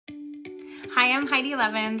Hi, I'm Heidi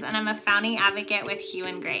Levens, and I'm a founding advocate with Hugh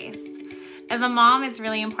and Grace. As a mom, it's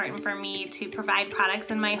really important for me to provide products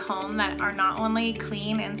in my home that are not only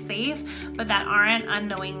clean and safe, but that aren't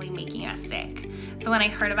unknowingly making us sick. So when I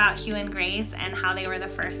heard about Hugh and Grace and how they were the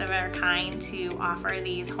first of their kind to offer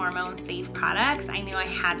these hormone-safe products, I knew I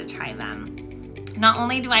had to try them. Not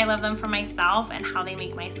only do I love them for myself and how they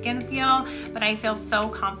make my skin feel, but I feel so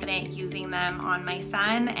confident using them on my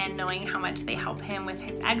son and knowing how much they help him with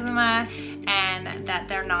his eczema and that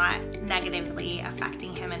they're not negatively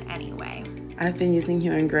affecting him in any way. I've been using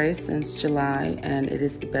Hugh and Grace since July, and it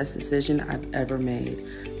is the best decision I've ever made.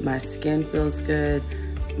 My skin feels good,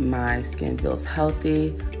 my skin feels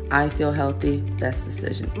healthy, I feel healthy, best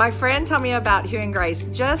decision. My friend told me about Hugh and Grace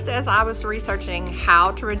just as I was researching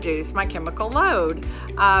how to reduce my chemical load.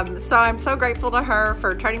 So I'm so grateful to her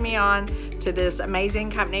for turning me on to this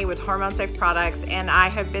amazing company with hormone-safe products, and I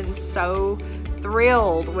have been so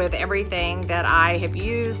thrilled with everything that I have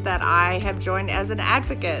used, that I have joined as an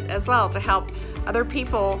advocate as well to help other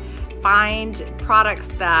people find products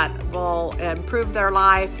that will improve their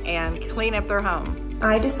life and clean up their home.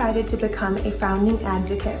 I decided to become a founding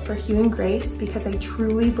advocate for Hugh and Grace because I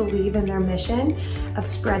truly believe in their mission of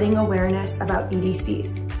spreading awareness about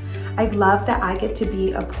EDCs. I love that I get to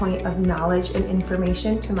be a point of knowledge and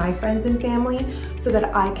information to my friends and family so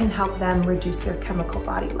that I can help them reduce their chemical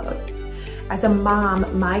body load. As a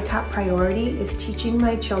mom, my top priority is teaching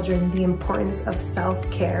my children the importance of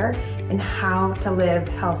self-care and how to live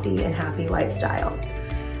healthy and happy lifestyles.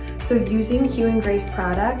 So using Hugh and Grace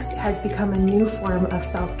products has become a new form of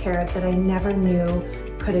self-care that I never knew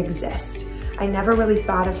could exist. I never really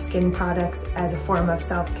thought of skin products as a form of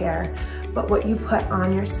self-care, but what you put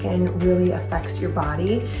on your skin really affects your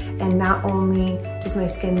body. And not only does my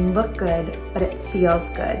skin look good, but it feels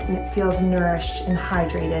good and it feels nourished and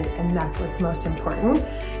hydrated, and that's what's most important.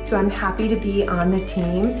 So I'm happy to be on the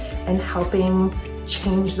team and helping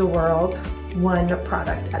change the world one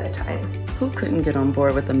product at a time. Who couldn't get on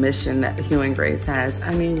board with the mission that Hugh and Grace has?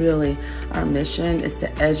 I mean, really, our mission is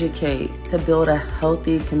to educate, to build a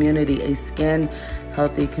healthy community, a skin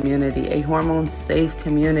healthy community, a hormone safe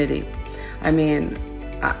community. I mean,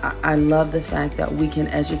 I love the fact that we can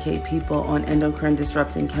educate people on endocrine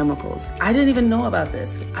disrupting chemicals. I didn't even know about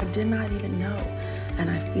this. I did not even know. And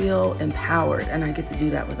I feel empowered, and I get to do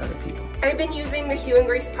that with other people. I've been using the Hugh and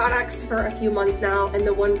Grace products for a few months now, and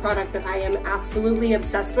the one product that I am absolutely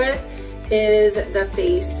obsessed with is the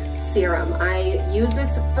face serum. I use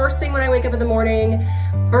this first thing when I wake up in the morning,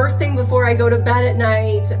 first thing before I go to bed at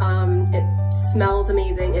night. It smells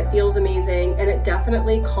amazing, it feels amazing, and it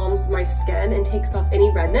definitely calms my skin and takes off any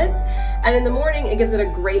redness. And in the morning, it gives it a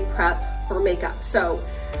great prep for makeup. So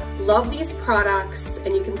love these products,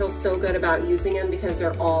 and you can feel so good about using them because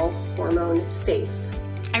they're all hormone safe.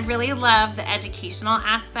 I really love the educational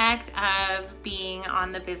aspect of being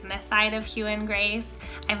on the business side of Hugh and Grace.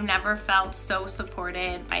 I've never felt so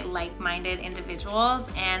supported by like-minded individuals,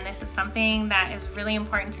 and this is something that is really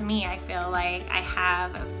important to me. I feel like I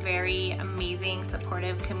have a very amazing,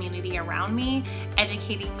 supportive community around me,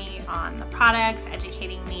 educating me on the products,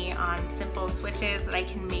 educating me on simple switches that I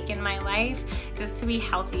can make in my life just to be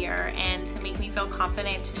healthier and to make me feel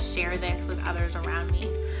confident to share this with others around me.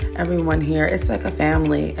 Everyone here, it's like a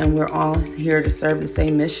family, and we're all here to serve the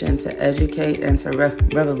same mission, to educate and to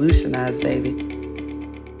revolutionize, baby.